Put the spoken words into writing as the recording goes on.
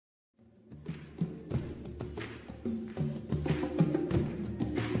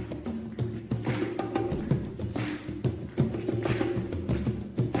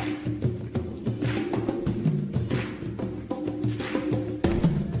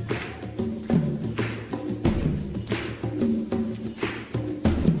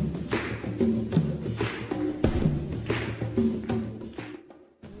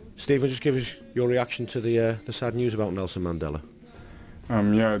Stephen, just give us your reaction to the sad news about Nelson Mandela.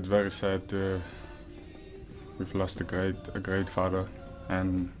 Yeah, it's very sad. We've lost a great father,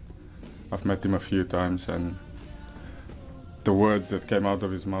 and I've met him a few times, and the words that came out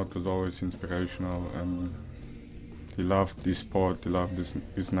of his mouth was always inspirational, and he loved this sport, he loved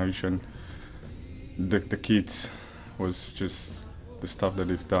his nation. The kids was just the stuff that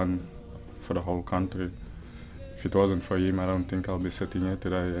he's done for the whole country. If it wasn't for him, I don't think I'll be sitting here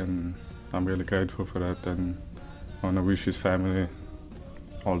today, and I'm really grateful for that, and I want to wish his family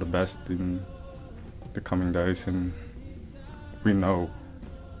all the best in the coming days, and we know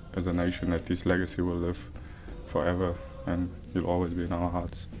as a nation that his legacy will live forever, and he'll always be in our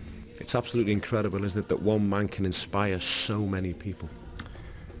hearts. It's absolutely incredible, isn't it, that one man can inspire so many people?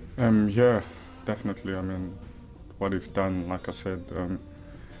 Yeah, definitely. I mean, what he's done, like I said,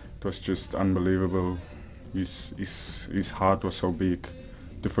 it was just unbelievable. His heart was so big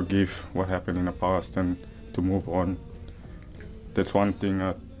to forgive what happened in the past and to move on. That's one thing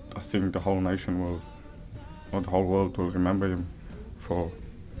I think the whole nation will, or the whole world will remember him for,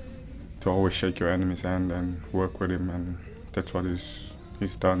 to always shake your enemy's hand and work with him, and that's what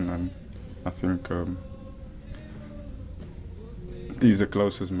he's done. And I think he's the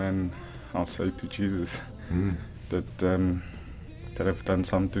closest man, I'll say, to Jesus that have done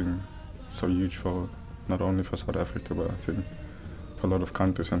something so huge for, not only for South Africa, but I think for a lot of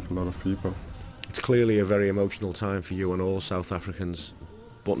countries and for a lot of people. It's clearly a very emotional time for you and all South Africans.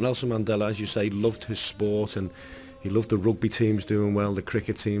 But Nelson Mandela, as you say, loved his sport, and he loved the rugby teams doing well, the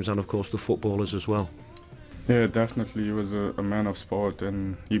cricket teams, and of course the footballers as well. Yeah, definitely. He was a man of sport,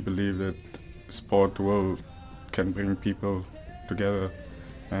 and he believed that sport can bring people together.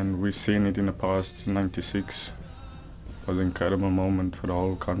 And we've seen it in the past. '96 was an incredible moment for the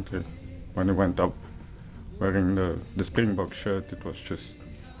whole country. When he went up wearing the Springbok shirt, it was just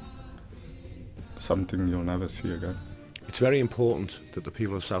something you'll never see again. It's very important that the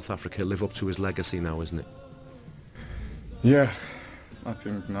people of South Africa live up to his legacy now, isn't it? Yeah, I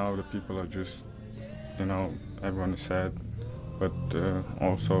think now the people are just, everyone is sad, but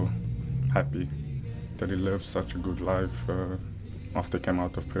also happy that he lived such a good life after he came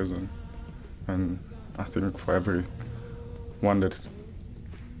out of prison. And I think for everyone that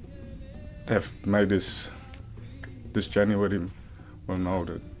have made this journey with him will know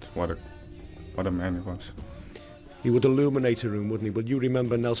that what a man he was. He would illuminate a room, wouldn't he? Will you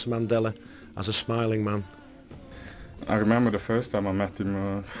remember Nelson Mandela as a smiling man? I remember the first time I met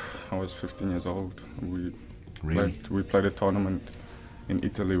him, I was 15 years old. We played a tournament in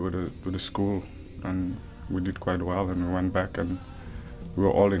Italy with a school, and we did quite well, and we went back, and we were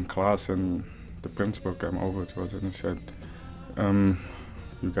all in class, and the principal came over to us and he said,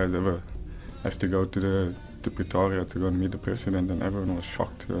 you guys ever have to go to Pretoria to go and meet the president? And everyone was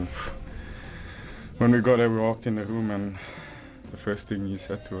shocked. When we got there, we walked in the room, and the first thing he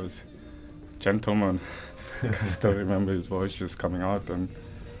said to us, "Gentlemen," I still remember his voice just coming out, and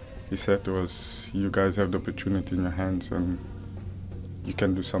he said to us, "You guys have the opportunity in your hands, and you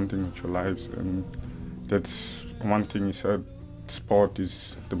can do something with your lives." And that's one thing he said. Sport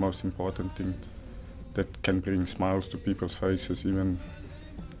is the most important thing that can bring smiles to people's faces, even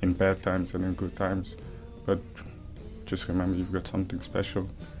in bad times and in good times. But just remember, you've got something special,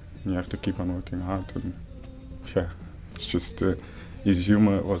 and you have to keep on working hard. And yeah, it's just his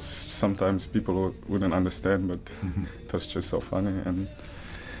humor was sometimes people wouldn't understand, but it was just so funny,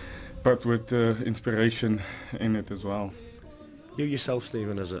 but with inspiration in it as well. You yourself,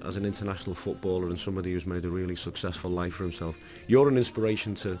 Stephen, as an international footballer and somebody who's made a really successful life for himself, you're an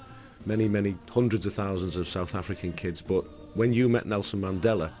inspiration to many hundreds of thousands of South African kids. But when you met Nelson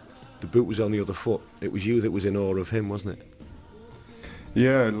Mandela, the boot was on the other foot. It was you that was in awe of him, wasn't it?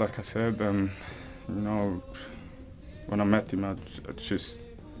 Yeah, like I said, when I met him, it's just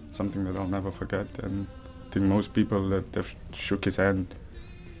something that I'll never forget. And I think most people that have shook his hand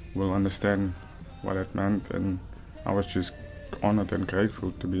will understand what it meant. And I was just honored and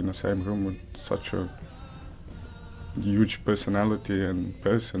grateful to be in the same room with such a huge personality and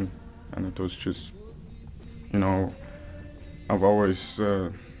person. And it was just, I've always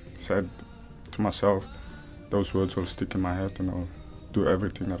said to myself, those words will stick in my head, and I'll do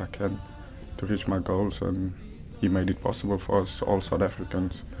everything that I can to reach my goals. And he made it possible for us, all South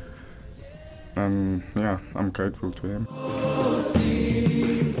Africans. And yeah, I'm grateful to him.